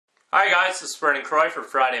Hi guys, this is Vernon and Croy for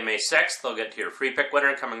Friday, May 6th. They'll get to your free pick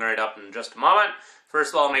winner coming right up in just a moment.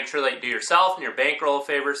 First of all, make sure that you do yourself and your bankroll a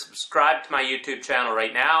favor. Subscribe to my YouTube channel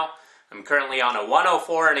right now. I'm currently on a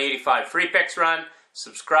 104 and 85 free picks run.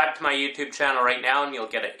 Subscribe to my YouTube channel right now and you'll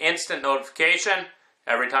get an instant notification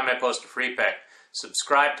every time I post a free pick.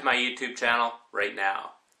 Subscribe to my YouTube channel right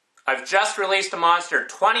now. I've just released a monster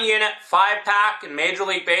 20-unit 5-pack in Major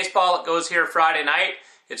League Baseball. It goes here Friday night.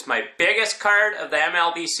 It's my biggest card of the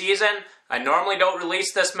MLB season. I normally don't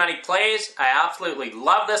release this many plays. I absolutely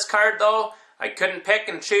love this card though. I couldn't pick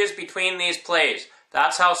and choose between these plays.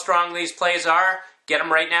 That's how strong these plays are. Get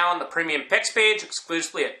them right now on the Premium Picks page,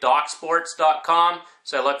 exclusively at DocSports.com.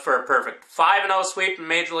 So I look for a perfect 5-0 sweep in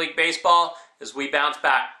Major League Baseball as we bounce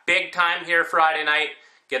back big time here Friday night.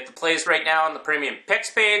 Get the plays right now on the Premium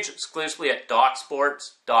Picks page, exclusively at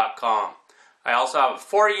DocSports.com. I also have a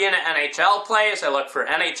 4-unit NHL play as I look for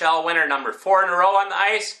NHL winner number 4 in a row on the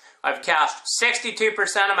ice. I've cashed 62%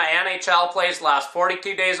 of my NHL plays the last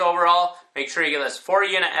 42 days overall. Make sure you get this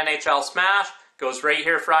 4-unit NHL smash. Goes right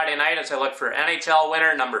here Friday night as I look for NHL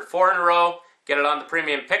winner number 4 in a row. Get it on the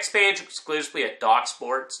Premium Picks page, exclusively at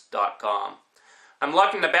DocSports.com. I'm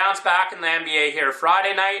looking to bounce back in the NBA here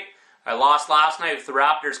Friday night. I lost last night with the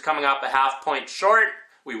Raptors coming up a half-point short.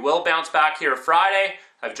 We will bounce back here Friday.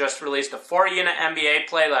 I've just released a 4-unit NBA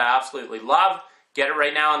play that I absolutely love. Get it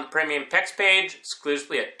right now on the Premium Picks page,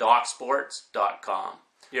 exclusively at DocSports.com.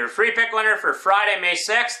 Your free pick winner for Friday, May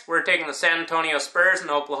 6th, we're taking the San Antonio Spurs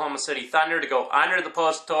and Oklahoma City Thunder to go under the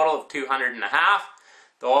post total of 200.5.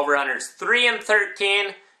 The over-under is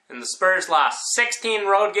 3-13. In the Spurs' last 16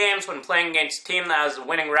 road games when playing against a team that has a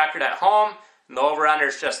winning record at home. And the over-under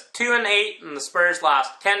is just 2-8 in the Spurs'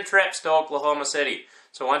 last 10 trips to Oklahoma City.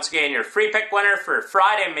 So once again, your free pick winner for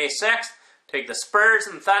Friday, May 6th, take the Spurs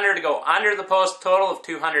and Thunder to go under the post total of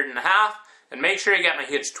 200.5. And make sure you get my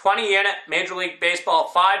huge 20-unit Major League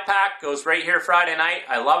Baseball 5-pack. Goes right here Friday night.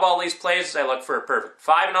 I love all these plays as I look for a perfect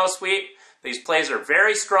 5-0 sweep. These plays are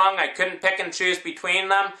very strong. I couldn't pick and choose between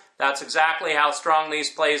them. That's exactly how strong these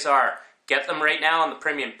plays are. Get them right now on the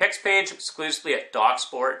Premium Picks page, exclusively at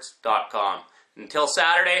DocSports.com. Until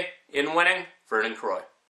Saturday, in winning, Vernon and Croy.